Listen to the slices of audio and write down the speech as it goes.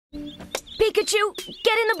Pikachu,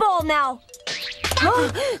 get in the ball now.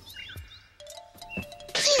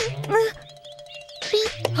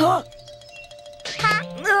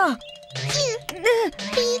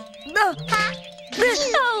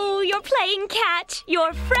 Oh, you're playing catch.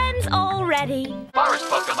 You're friends already. Forest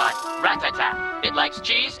Pokemon, Rattata. It likes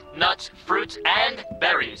cheese, nuts, fruits, and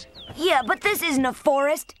berries. Yeah, but this isn't a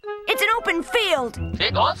forest. It's an open field.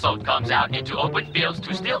 It also comes out into open fields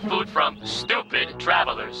to steal food from stupid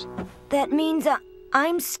travelers. That means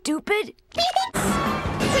I'm stupid?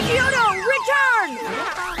 Pikachu, return!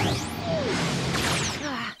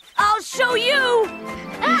 I'll show you!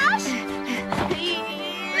 Ash!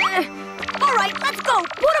 All right, let's go.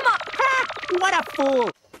 Put him up. What a fool!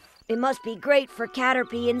 It must be great for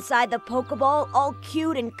Caterpie inside the Pokeball, all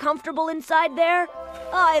cute and comfortable inside there.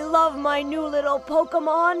 I love my new little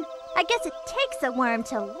Pokemon. I guess it takes a worm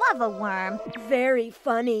to love a worm. Very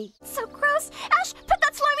funny. So gross. Ash, put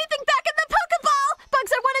that slimy thing back in the Pokeball!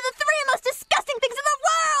 Bugs are one of the 3 most disgusting things in the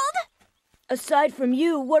world! Aside from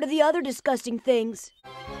you, what are the other disgusting things?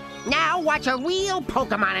 Now watch a real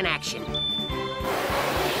Pokemon in action.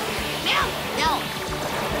 Meow! Meow!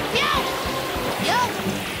 Meow! Meow!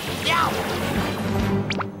 Meow!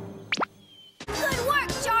 Good work,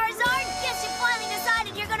 Charizard! Guess you finally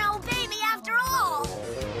decided you're gonna obey me after all!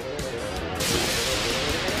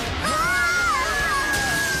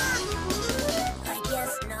 I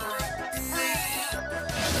guess not.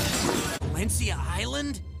 Valencia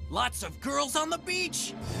Island? Lots of girls on the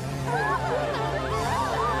beach!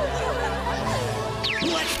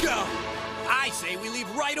 Let's go! I say we leave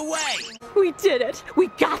right away! We did it! We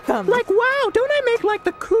got them! Like, wow, don't I make like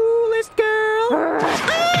the coolest girl?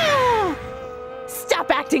 Ah!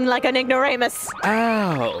 Stop acting like an ignoramus!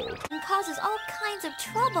 Ow! And causes all kinds of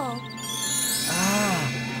trouble.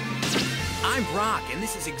 I'm Brock, and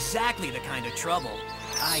this is exactly the kind of trouble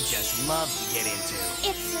I just love to get into.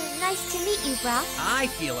 It's nice to meet you, Brock. I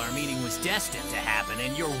feel our meeting was destined to happen,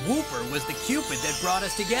 and your Whooper was the Cupid that brought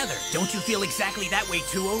us together. Don't you feel exactly that way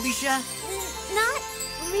too, Alicia? Not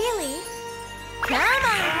really. Come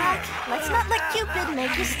on, Brock. Let's not let Cupid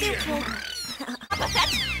make you stupid.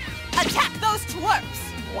 Attack those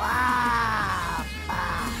twerps! Wow.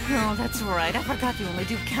 Oh, that's right. I forgot you only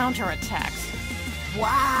do counterattacks.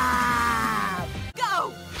 Wow.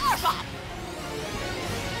 Go! Arbok!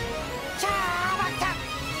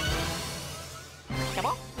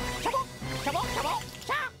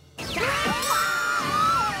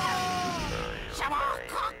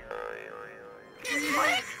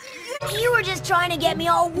 You were just trying to get me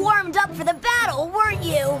all warmed up for the battle, weren't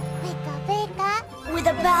you? Pika, Pika. With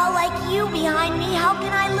a pal like you behind me, how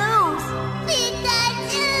can I lose?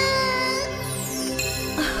 Pikachu!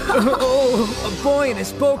 Oh, a boy and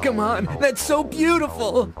his Pokemon. That's so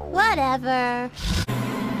beautiful. Whatever.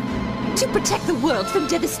 To protect the world from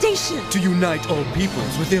devastation. To unite all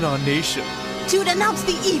peoples within our nation. To denounce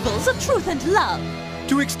the evils of truth and love.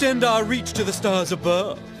 To extend our reach to the stars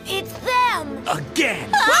above. It's them! Again!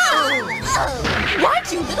 Why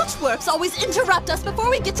do you little twerps always interrupt us before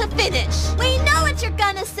we get to finish? We know what you're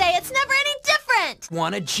gonna say. It's never any different.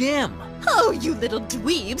 Want a gym? Oh, you little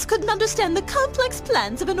dweebs couldn't understand the complex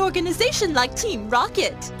plans of an organization like Team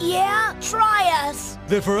Rocket. Yeah, try us.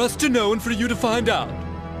 They're for us to know and for you to find out.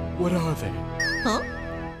 What are they? Huh?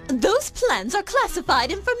 Those plans are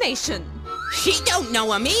classified information. She don't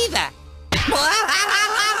know him either.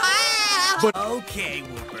 But Okay,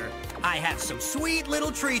 Whooper. I have some sweet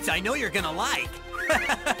little treats I know you're gonna like.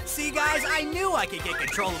 See, guys, I knew I could get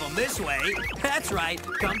control of them this way. That's right.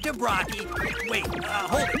 Come to Brocky. Wait,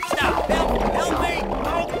 hold it. Stop. Help me.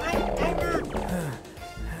 Oh,